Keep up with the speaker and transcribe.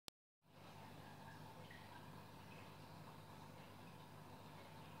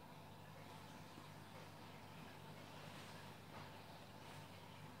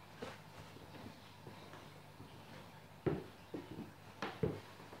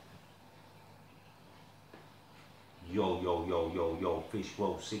Yo, Fish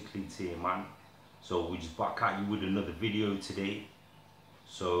Roll Cichlids here, man. So we just back at you with another video today.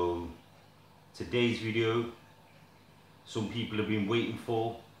 So today's video, some people have been waiting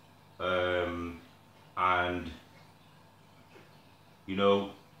for, and you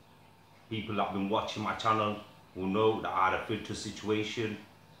know, people that have been watching my channel will know that I had a filter situation.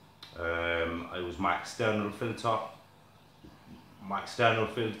 It was my external filter. My external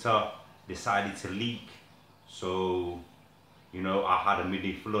filter decided to leak, so you know, I had a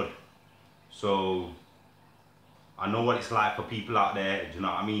mini flood. So I know what it's like for people out there, do you know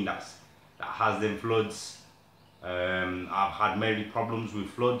what I mean, that has them floods. I've had many problems with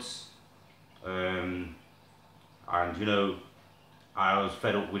floods, and you know, I was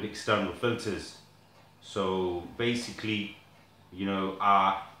fed up with external filters. So basically, you know,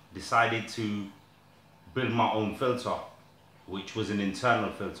 I decided to build my own filter, which was an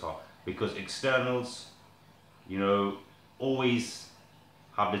internal filter, because externals, you know, always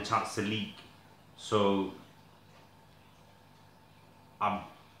have the chance to leak. So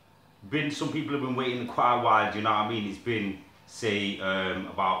some people have been waiting quite a while, do you know what I mean? It's been, say,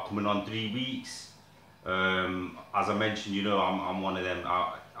 about coming on 3 weeks. As I mentioned, you know, I'm one of them.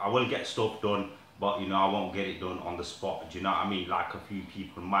 I will get stuff done, but you know, I won't get it done on the spot, do you know what I mean? Like a few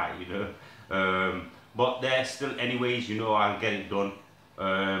people might, you know. But there still, anyways, you know, I'll get it done,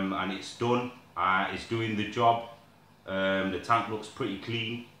 and it's done. It's doing the job. The tank looks pretty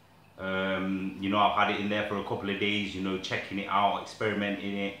clean. You know, I've had it in there for a couple of days, you know, checking it out,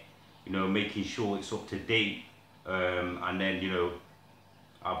 experimenting it, you know, making sure it's up to date, and then, you know,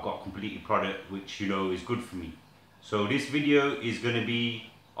 I've got completed product which, you know, is good for me. So this video is going to be,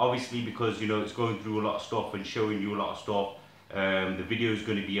 obviously, because, you know, it's going through a lot of stuff and showing you a lot of stuff, the video is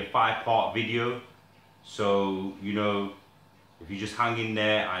going to be a 5-part video. So, you know, if you just hang in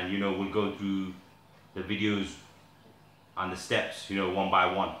there, and you know, we'll go through the videos and the steps, you know, one by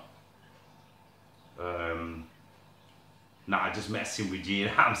one. Nah, I'm just messing with you, you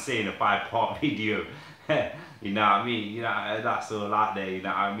know what I'm saying, a 5-part video. You know what I mean? You know, that's all out there, you know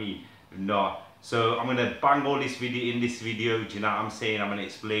what I mean? No. So I'm gonna bang all this video in this video, do you know what I'm saying? I'm gonna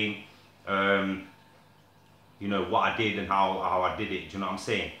explain, you know, what I did and how I did it, do you know what I'm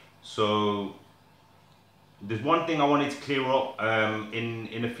saying? So there's one thing I wanted to clear up,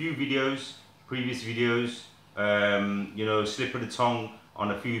 in a few videos, previous videos, you know, slip of the tongue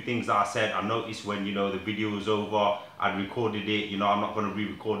on a few things that I said. I noticed when, you know, the video was over, I'd recorded it, you know, I'm not going to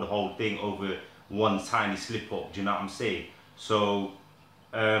re-record the whole thing over one tiny slip up, do you know what I'm saying? So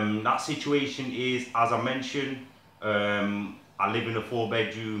that situation is, as I mentioned, I live in a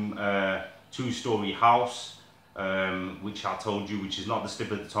 4-bedroom, 2-story house, which I told you, which is not the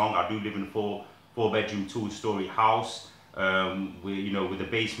slip of the tongue. I do live in a 4-bedroom, 2-story house, with, you know, with a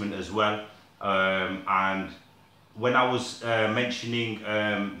basement as well. And when I was mentioning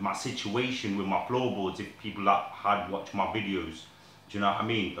my situation with my floorboards, if people that had watched my videos, do you know what I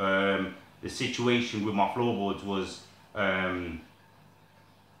mean? The situation with my floorboards was,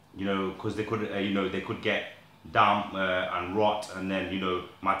 you know, because they could, you know, they could get damp and rot, and then, you know,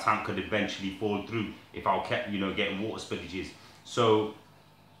 my tank could eventually fall through if I kept, you know, getting water spillages. So,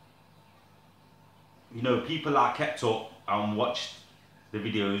 you know, people that kept up and watched the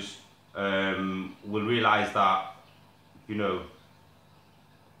videos will realize that, you know,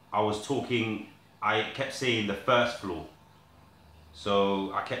 I kept saying the first floor.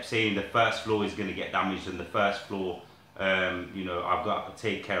 So I kept saying the first floor is going to get damaged, and the first floor, you know, I've got to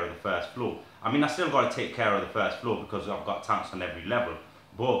take care of the first floor. I mean, I still got to take care of the first floor because I've got tanks on every level.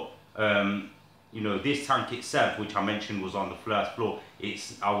 But, you know, this tank itself, which I mentioned was on the first floor,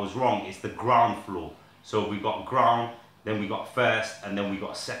 I was wrong, it's the ground floor. So we got ground, then we got first, and then we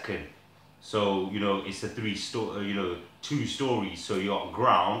got second. So, you know, it's a 2 stories. So you got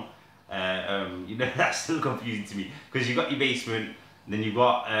ground, you know, that's still confusing to me, because you got your basement, then you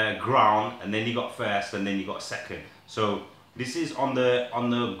got ground, and then you got first, and then you got second. So this is on the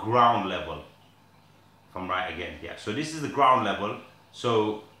ground level, if I'm right again. Yeah, so this is the ground level.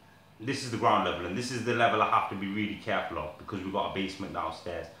 So this is the ground level, and this is the level I have to be really careful of, because we've got a basement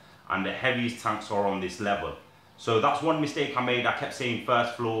downstairs, and the heaviest tanks are on this level. So that's one mistake I made. I kept saying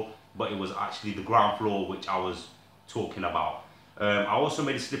first floor, but it was actually the ground floor which I was talking about. I also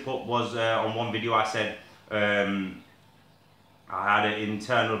made a slip up, was on one video I said I had an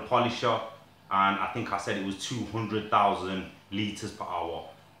internal polisher, and I think I said it was 200,000 litres per hour.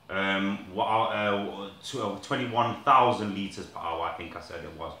 21,000 litres per hour, I think I said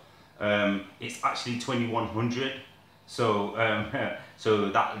it was. It's actually 2100. So so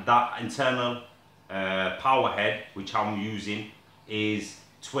that internal power head which I'm using is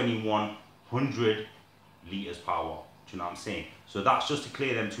 2100 litres per hour. Do you know what I'm saying? So that's just to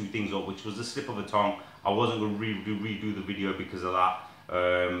clear them two things up, which was a slip of the tongue. I wasn't going to redo the video because of that,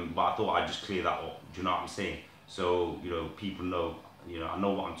 but I thought I'd just clear that up. Do you know what I'm saying? So, you know, people know, you know, I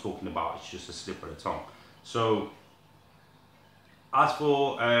know what I'm talking about. It's just a slip of the tongue. So as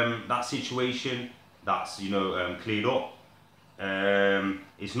for that situation, that's, you know, cleared up.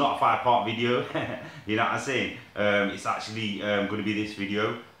 It's not a 5-part video. You know what I'm saying? It's actually going to be this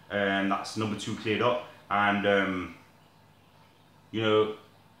video, and that's number 2 cleared up. And you know,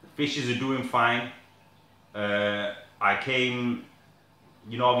 fishes are doing fine. I came,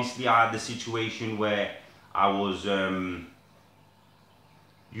 you know, obviously I had the situation where I was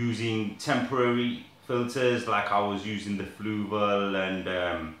using temporary filters, like I was using the fluval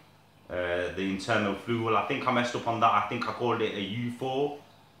and the internal fluval. I think I messed up on that. I think I called it a U4.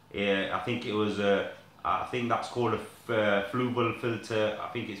 I think it was I think that's called a fluval filter. I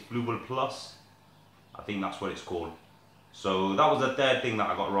think it's fluval plus. I think that's what it's called. So that was the third thing that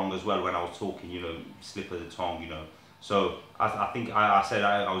I got wrong as well when I was talking, you know, slip of the tongue, you know. So I think I said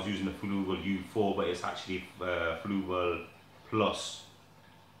I was using the fluval U4, but it's actually fluval plus.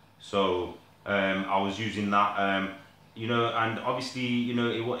 So I was using that, you know, and obviously, you know,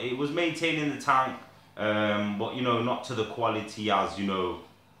 it was maintaining the tank, but, you know, not to the quality as, you know,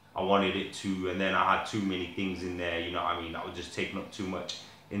 I wanted it to. And then I had too many things in there, you know what I mean, that was just taking up too much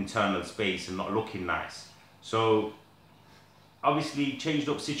internal space and not looking nice. So obviously changed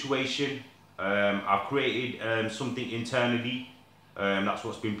up situation. I've created something internally. That's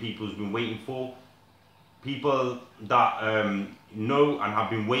what's been people's been waiting for. People that know and have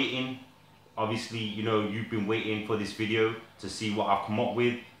been waiting. Obviously, you know, you've been waiting for this video to see what I've come up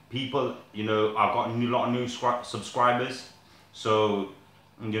with. People, you know, I've got a lot of new subscribers. So,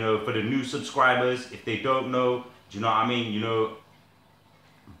 you know, for the new subscribers, if they don't know, do you know what I mean? You know,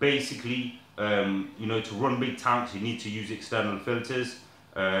 basically, you know, to run big tanks, you need to use external filters,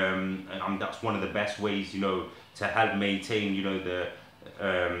 and that's one of the best ways, you know, to help maintain, you know,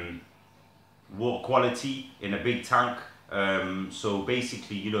 the water quality in a big tank. So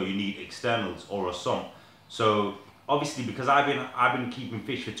basically, you know, you need externals or a sump. So obviously, because I've been keeping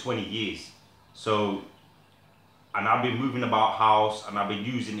fish for 20 years, so, and I've been moving about house and I've been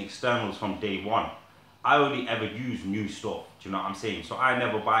using externals from day one. I only ever use new stuff. Do you know what I'm saying? So I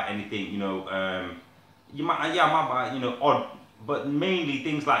never buy anything, you know, I might buy, you know, odd, but mainly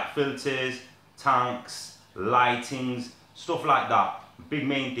things like filters, tanks, lightings, stuff like that. Big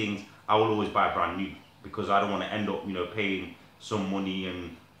main things, I will always buy brand new, because I don't want to end up, you know, paying some money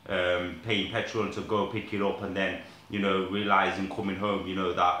and paying petrol to go pick it up and then, you know, realizing coming home, you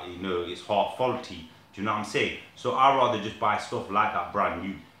know, that, you know, it's half faulty. Do you know what I'm saying? So I'd rather just buy stuff like that brand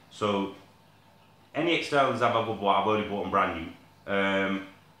new. So any externals I've ever bought, I've only bought them brand new.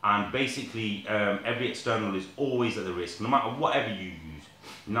 And basically, every external is always at the risk, no matter whatever you use.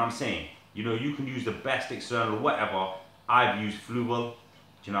 You know what I'm saying? You know, you can use the best external, whatever. I've used fluval.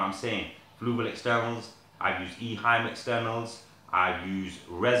 Do you know what I'm saying? Fluval externals. I've used Eheim externals. I've used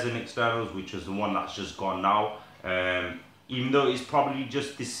resin externals, which is the one that's just gone now. Even though it's probably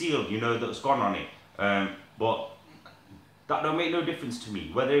just the seal, you know, that's gone on it. But that don't make no difference to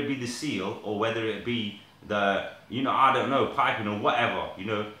me, whether it be the seal or whether it be the, you know, I don't know, piping or whatever. You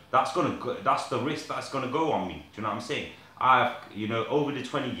know, that's gonna go, that's the risk that's gonna go on me. Do you know what I'm saying? I've, you know, over the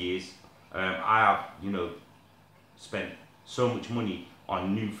 20 years, I have, you know, spent so much money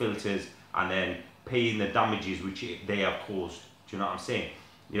on new filters and then paying the damages which they have caused. Do you know what I'm saying?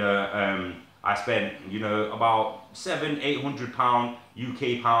 Yeah, I spent, you know, about £700-800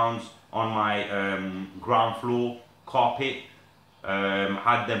 UK pounds on my ground floor carpet.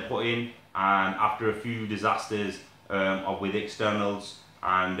 Had them put in, and after a few disasters with externals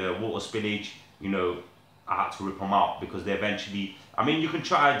and water spillage, you know, I had to rip them out, because they eventually, I mean, you can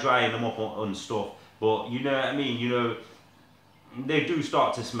try drying them up on stuff, but you know what I mean, you know, they do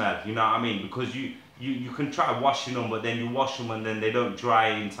start to smell, you know what I mean, because you can try washing them, but then you wash them and then they don't dry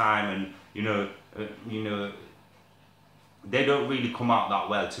in time, and you know, they don't really come out that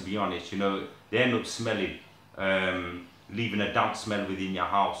well, to be honest. You know, they end up smelling, leaving a damp smell within your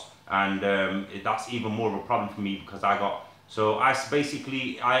house, and that's even more of a problem for me, because I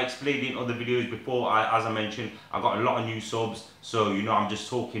explained in other videos before, as I mentioned, I got a lot of new subs, so you know, I'm just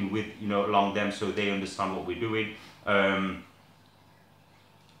talking with, you know, along them so they understand what we're doing.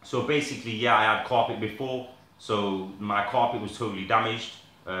 So basically, yeah, I had carpet before, so my carpet was totally damaged.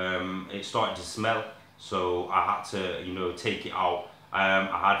 It started to smell, so I had to, you know, take it out.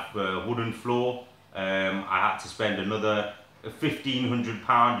 I had wooden floor. I had to spend another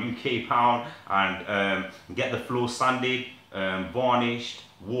 £1,500 UK pound and get the floor sanded, varnished,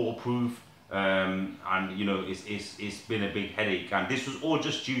 waterproof, and you know, it's been a big headache, and this was all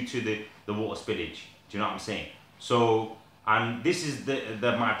just due to the water spillage. Do you know what I'm saying? So, and this is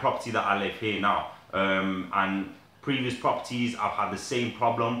my property that I live here now, and previous properties I've had the same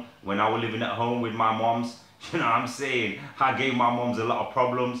problem when I was living at home with my mom's. You know what I'm saying? I gave my mom's a lot of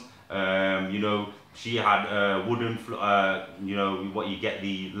problems. You know, she had wooden, you know, what you get,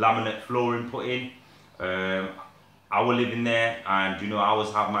 the laminate flooring put in. I was living there, and you know, I always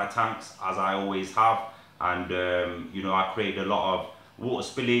have my tanks, as I always have, and you know, I created a lot of water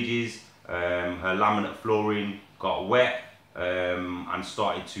spillages. Her laminate flooring got wet and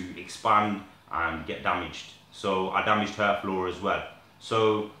started to expand and get damaged. So I damaged her floor as well.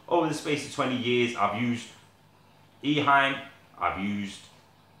 So over the space of 20 years, I've used Eheim,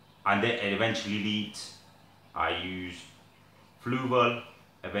 and then it eventually leaked. I used Fluval,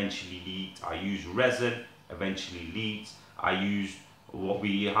 eventually leaked. I used resin, eventually leaked. I used what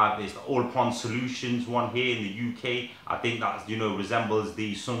we have is the All Pond Solutions one here in the UK. I think that, you know, resembles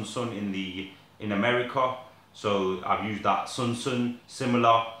the Sun in America. So I've used that Sun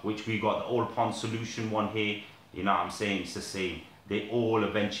similar, which we got the All Pond Solution one here. You know what I'm saying? It's the same. They all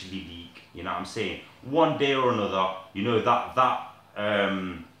eventually leak. You know what I'm saying? One day or another, you know, that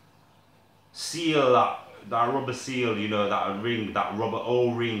seal, that rubber seal, you know, that ring, that rubber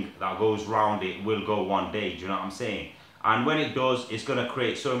O-ring that goes round it will go one day. Do you know what I'm saying? And when it does, it's going to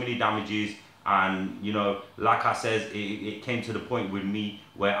create so many damages. And you know, like I said, it came to the point with me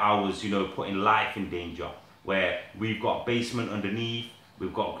where I was, you know, putting life in danger, where we've got basement underneath,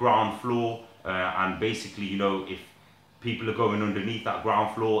 we've got ground floor, and basically, you know, if people are going underneath that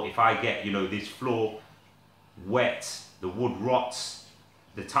ground floor, if I get, you know, this floor wet, the wood rots,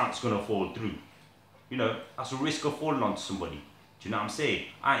 the tank's gonna fall through. You know, that's a risk of falling onto somebody. Do you know what I'm saying?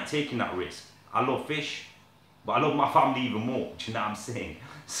 I ain't taking that risk. I love fish, but I love my family even more. Do you know what I'm saying?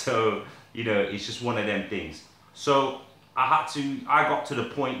 So, you know, it's just one of them things. So I got to the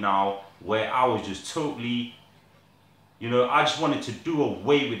point now where I was just totally, you know, I just wanted to do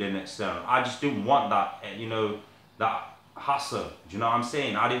away with an external. I just didn't want that, you know, that hassle. Do you know what I'm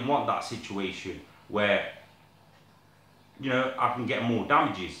saying? I didn't want that situation where, you know, I can get more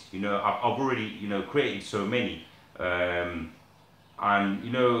damages. You know, I've already, you know, created so many, and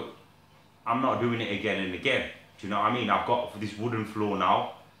you know, I'm not doing it again and again. Do you know what I mean? I've got this wooden floor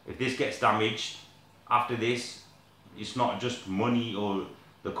now. If this gets damaged after this, it's not just money or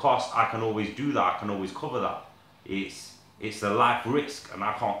the cost. I can always do that. I can always cover that. It's a life risk, and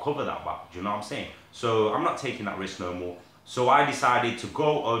I can't cover that back. Do you know what I'm saying? So I'm not taking that risk no more. So I decided to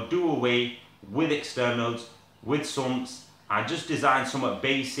go or do away with externals, with sumps, and just design something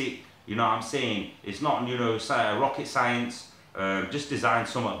basic. You know what I'm saying? It's not, you know, rocket science. Just design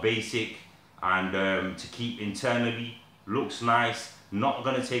something basic and to keep internally, looks nice, not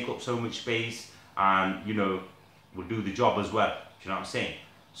gonna take up so much space, and you know, will do the job as well. Do you know what I'm saying?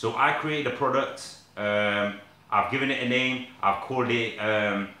 So I created a product. I've given it a name. I've called it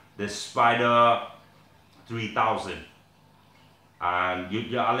the Spider 3000,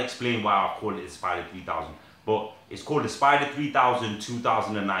 and I'll explain why I've called it the Spider 3000. But it's called the Spider 3000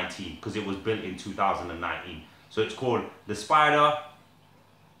 2019 because it was built in 2019. So it's called the Spider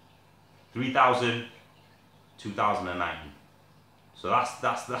 3000 2019. So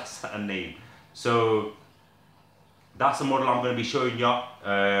that's a name. So that's the model I'm going to be showing you.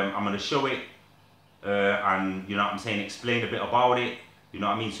 I'm going to show it and, you know what I'm saying, explain a bit about it. You know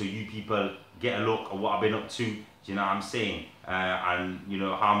what I mean? So you people get a look at what I've been up to. Do you know what I'm saying? And you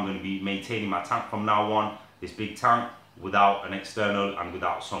know how I'm going to be maintaining my tank from now on. This big tank without an external and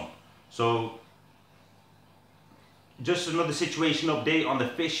without sump. So just another situation update on the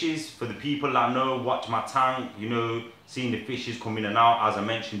fishes for the people that know, watch my tank, you know, seeing the fishes come in and out. As I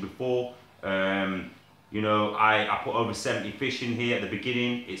mentioned before, you know, I put over 70 fish in here at the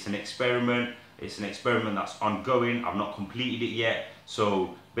beginning. It's an experiment. It's an experiment that's ongoing. I've not completed it yet.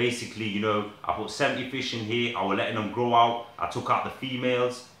 So basically, you know, I put 70 fish in here. I was letting them grow out. I took out the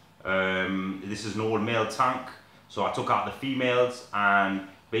females. This is an all male tank. So I took out the females and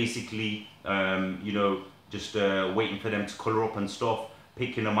basically, you know, just waiting for them to colour up and stuff,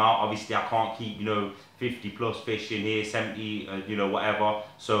 picking them out. Obviously I can't keep, you know, 50 plus fish in here, 70, you know, whatever.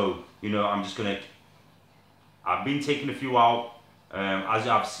 So, you know, I've been taking a few out. As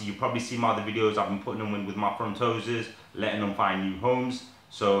you probably see my other videos, I've been putting them in with my front hoses, letting them find new homes.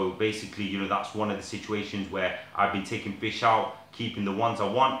 So basically, you know, that's one of the situations where I've been taking fish out, keeping the ones I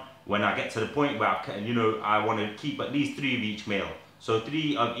want. When I get to the point where you know, I want to keep at least 3 of each male. So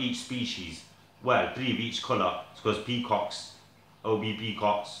 3 of each species. Well, 3 of each colour. It's because peacocks, OB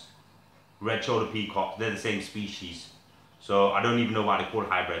peacocks, red shoulder peacock, they're the same species. So I don't even know why they're called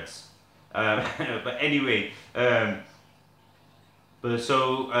hybrids. But anyway,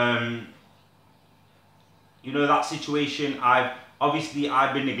 you know, that situation,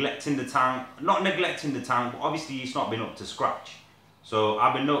 I've been neglecting the tank, not neglecting the tank, but obviously it's not been up to scratch. So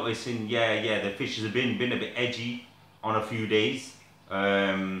I've been noticing, yeah, the fishes have been a bit edgy on a few days,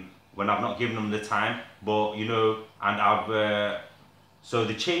 when I've not given them the time. But you know, and so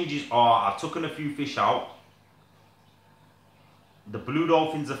the changes are, I've taken a few fish out. The blue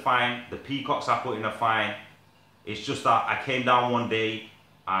dolphins are fine, the peacocks I put in are fine. It's just that I came down one day,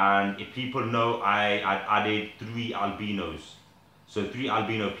 and if people know, I added 3 albinos. So 3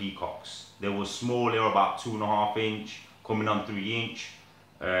 albino peacocks. They were small, they were about 2.5 inch, coming on 3 inch.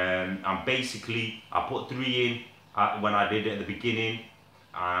 And basically, I put 3 in when I did it at the beginning.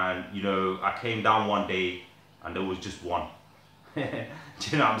 And you know, I came down one day and there was just one. Do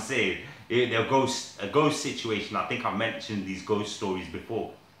you know what I'm saying? A ghost situation. I think I mentioned these ghost stories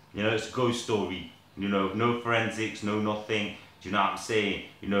before. You know, it's a ghost story. You know, no forensics, no nothing. Do you know what I'm saying?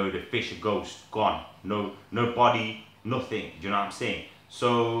 You know, the fish are ghost, gone. No body, nothing. Do you know what I'm saying?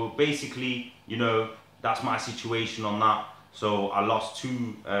 So basically, you know, that's my situation on that. So I lost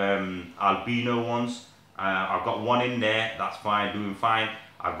 2 albino ones. I've got 1 in there, that's fine, doing fine.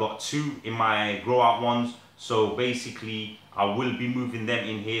 I've got 2 in my grow out ones. So basically, I will be moving them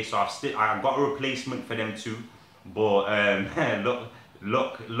in here. So I've got a replacement for them too. But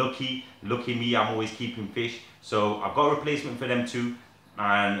lucky me, I'm always keeping fish. So I've got a replacement for them too.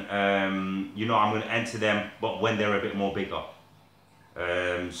 And you know, I'm going to enter them, but when they're a bit more bigger.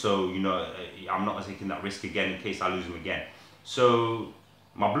 So you know, I'm not taking that risk again in case I lose them again. So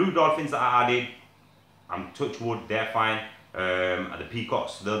my blue dolphins that I added, I'm touch wood, they're fine. And the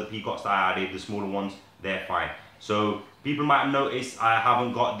peacocks, the other peacocks that I added, the smaller ones, they're fine. So people might have noticed I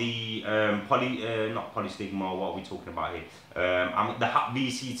haven't got the not polystigma, what are we talking about here? The Hat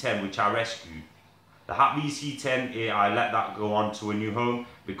VC10, which I rescued. The Hat VC10, I let that go on to a new home,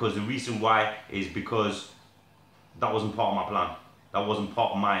 because the reason why is because that wasn't part of my plan. That wasn't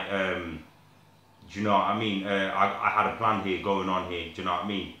part of my, do you know what I mean? I had a plan here going on here, do you know what I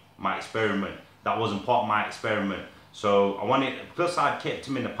mean? My experiment. That wasn't part of my experiment. So I wanted, plus I'd kept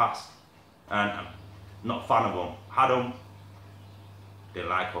them in the past, and I'm not a fan of them. Had them, didn't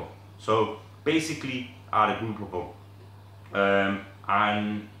like them. So basically, I had a group of them.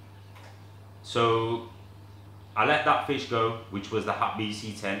 And so I let that fish go, which was the Hat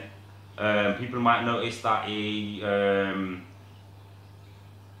BC10. People might notice that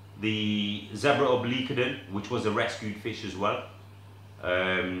the Zebra obliquidon, which was a rescued fish as well,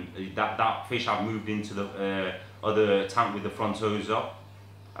 that fish I've moved into the other tank with the front hose up.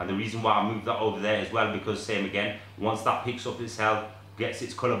 And the reason why I moved that over there as well, because same again, once that picks up its health, gets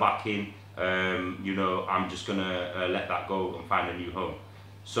its colour back in, you know, I'm just gonna let that go and find a new home.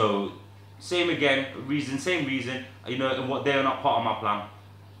 So same again, same reason, you know, what, they're not part of my plan.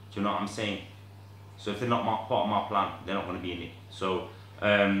 Do you know what I'm saying? So if they're not part of my plan, they're not gonna be in it. So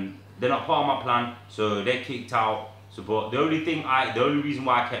they're not part of my plan, so they're kicked out. So, but the only reason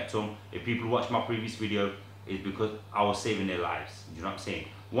why I kept them, if people watch my previous video, is because I was saving their lives. You know what I'm saying?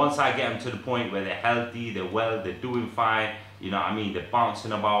 Once I get them to the point where they're healthy, they're well, they're doing fine, you know what I mean, they're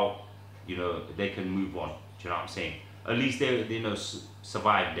bouncing about, you know, they can move on. Do you know what I'm saying? At least they you know,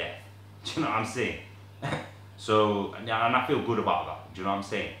 survive death. Do you know what I'm saying? So, and I feel good about that. Do you know what I'm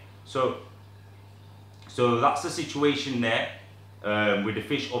saying? So that's the situation there, with the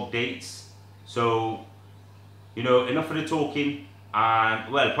fish updates. So, you know, enough of the talking,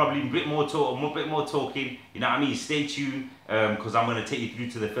 and well, probably a bit more talking. You know what I mean? Stay tuned, because I'm going to take you through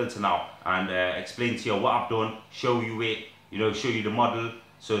to the filter now and explain to you what I've done, show you it, you know, show you the model.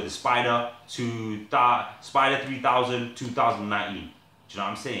 So the Spider 3000 2019. Do you know what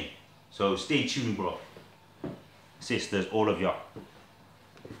I'm saying? So stay tuned, bro. Sisters, all of you.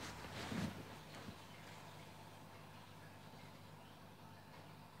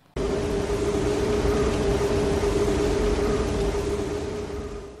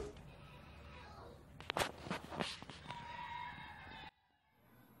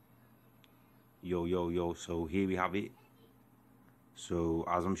 Yo, so here we have it. So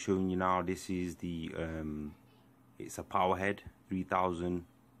as I'm showing you now, this is the it's a power head, 3000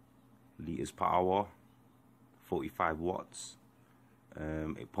 liters per hour, 45 watts.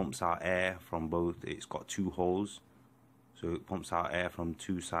 It pumps out air from both. It's got 2 holes, so it pumps out air from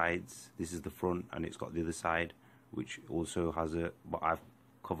 2 sides. This is the front, and it's got the other side, which also has but I've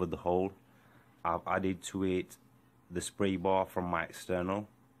covered the hole. I've added to it the spray bar from my external.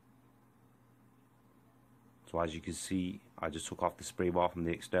 So as you can see, I just took off the spray bar from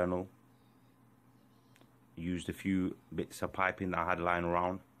the external, used a few bits of piping that I had lying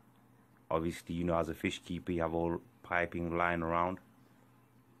around, obviously, you know, as a fish keeper, you have all piping lying around.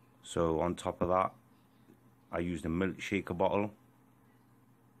 So on top of that, I used a milk shaker bottle.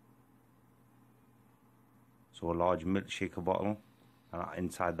 So a large milk shaker bottle. And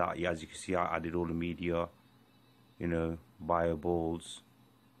inside that, yeah, as you can see, I added all the media, you know, bio balls,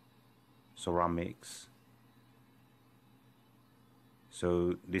 ceramics.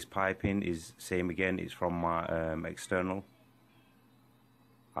 So this piping is same again, it's from my external.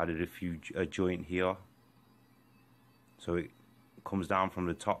 Added a joint here, so it comes down from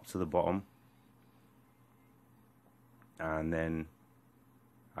the top to the bottom, and then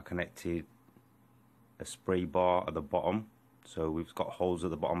I connected a spray bar at the bottom, so we've got holes at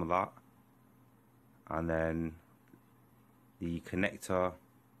the bottom of that, and then the connector,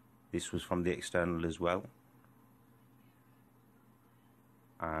 this was from the external as well.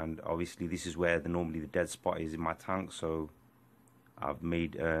 And obviously this is where normally the dead spot is in my tank, so I've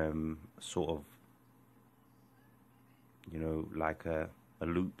made sort of, you know, like a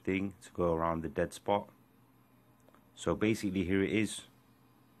loop thing to go around the dead spot. So basically here it is.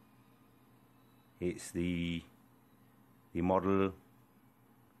 It's the model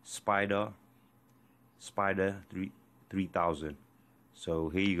Spider 3000. So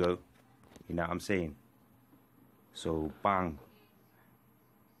here you go, you know what I'm saying. So bang,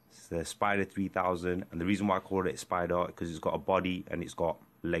 it's the Spider 3000, and the reason why I call it Spider because it's got a body and it's got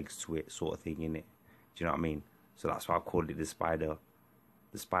legs to it, sort of thing in it. Do you know what I mean? So that's why I called it the Spider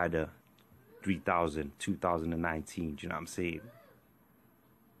 3000 2019. Do you know what I'm saying?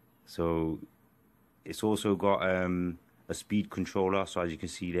 So it's also got a speed controller. So as you can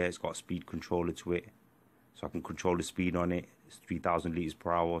see there, it's got a speed controller to it, so I can control the speed on it. It's 3,000 liters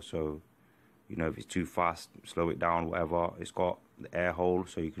per hour, so you know, if it's too fast, slow it down, whatever. It's got the air hole,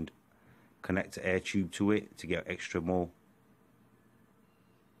 so you can connect an air tube to it to get extra more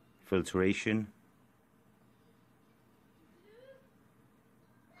filtration.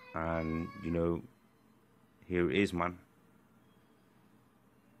 And you know, here it is, man.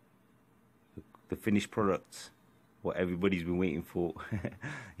 The finished product, what everybody's been waiting for.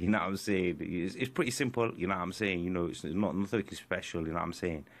 You know what I'm saying? It's pretty simple, you know what I'm saying? You know, it's not nothing special, you know what I'm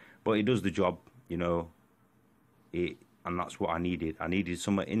saying? But it does the job, you know. And that's what I needed. I needed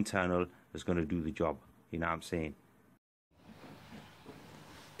something internal that's going to do the job, you know what I'm saying?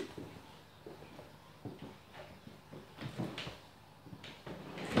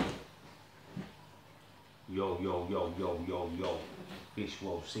 Yo. Fish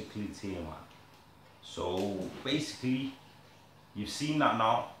World cichlids here, man. So basically, you've seen that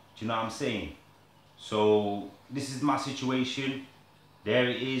now, do you know what I'm saying? So this is my situation. There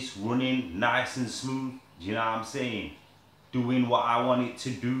it is, running nice and smooth, do you know what I'm saying? Doing what I want it to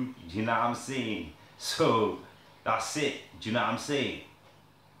do, do you know what I'm saying? So that's it, do you know what I'm saying?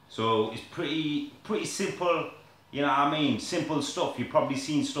 So it's pretty simple, you know what I mean? Simple stuff. You've probably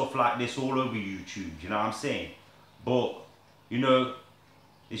seen stuff like this all over YouTube, do you know what I'm saying? But, you know,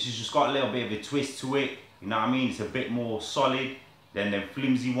 this has just got a little bit of a twist to it, you know what I mean? It's a bit more solid than them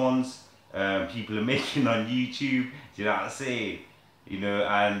flimsy ones people are making on YouTube, do you know what I'm saying? You know,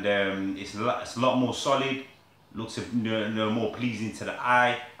 and it's a lot more solid, looks more pleasing to the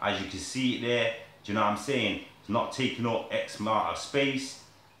eye, as you can see it there, do you know what I'm saying? It's not taking up X amount of space.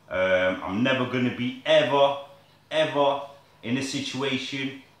 I'm never going to be ever in a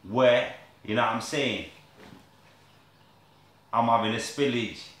situation where, you know what I'm saying, I'm having a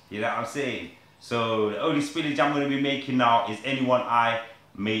spillage, you know what I'm saying? So the only spillage I'm going to be making now is anyone I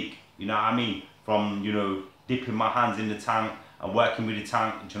make, you know what I mean, from, you know, dipping my hands in the tank and working with the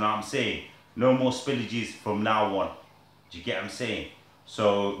tank, do you know what I'm saying? No more spillages from now on, do you get what I'm saying?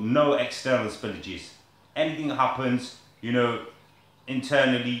 So no external spillages. Anything that happens, you know,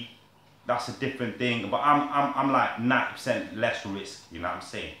 internally, that's a different thing, but I'm like 90% less risk, you know what I'm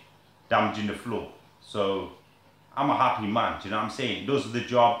saying, damaging the floor. So I'm a happy man, do you know what I'm saying? It does the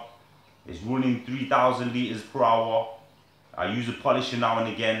job. It's running 3,000 liters per hour. I use a polisher now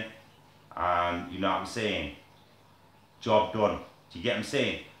and again, and you know what I'm saying, job done, do you get what I'm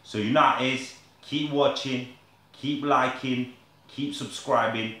saying? So you know how it is. Keep watching, keep liking, keep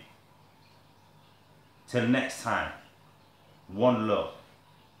subscribing. Till next time, one love,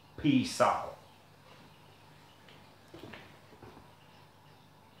 peace out.